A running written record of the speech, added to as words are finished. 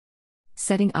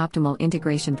Setting optimal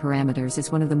integration parameters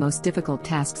is one of the most difficult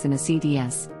tasks in a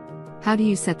CDS. How do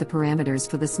you set the parameters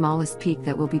for the smallest peak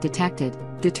that will be detected,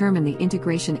 determine the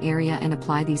integration area and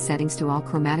apply these settings to all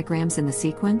chromatograms in the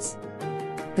sequence?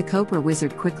 The Cobra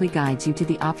wizard quickly guides you to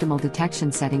the optimal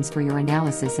detection settings for your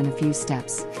analysis in a few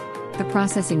steps. The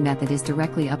processing method is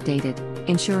directly updated,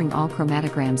 ensuring all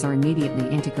chromatograms are immediately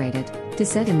integrated. To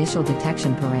set initial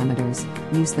detection parameters,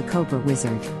 use the Cobra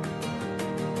wizard.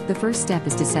 The first step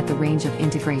is to set the range of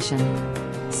integration.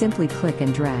 Simply click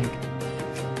and drag.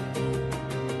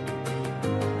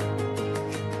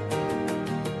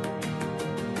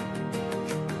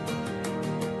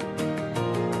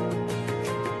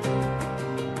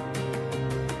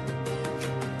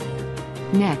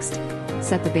 Next,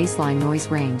 set the baseline noise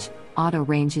range. Auto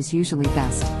range is usually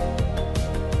best.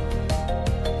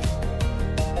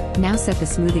 Now set the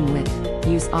smoothing width.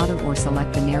 Use auto or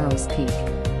select the narrowest peak.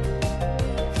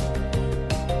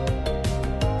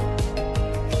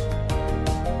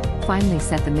 Finally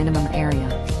set the minimum area.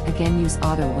 Again use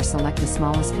auto or select the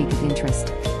smallest peak of interest.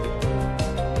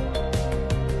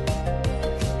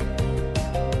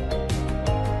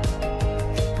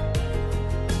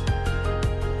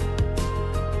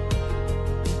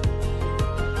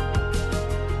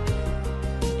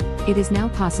 It is now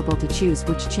possible to choose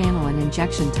which channel and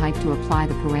injection type to apply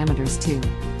the parameters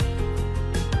to.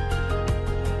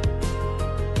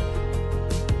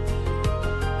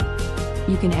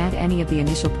 You can add any of the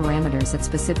initial parameters at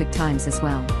specific times as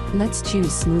well. Let's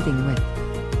choose smoothing width.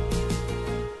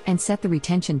 And set the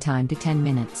retention time to 10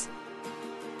 minutes.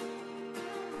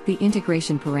 The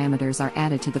integration parameters are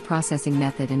added to the processing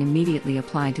method and immediately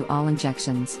applied to all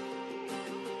injections.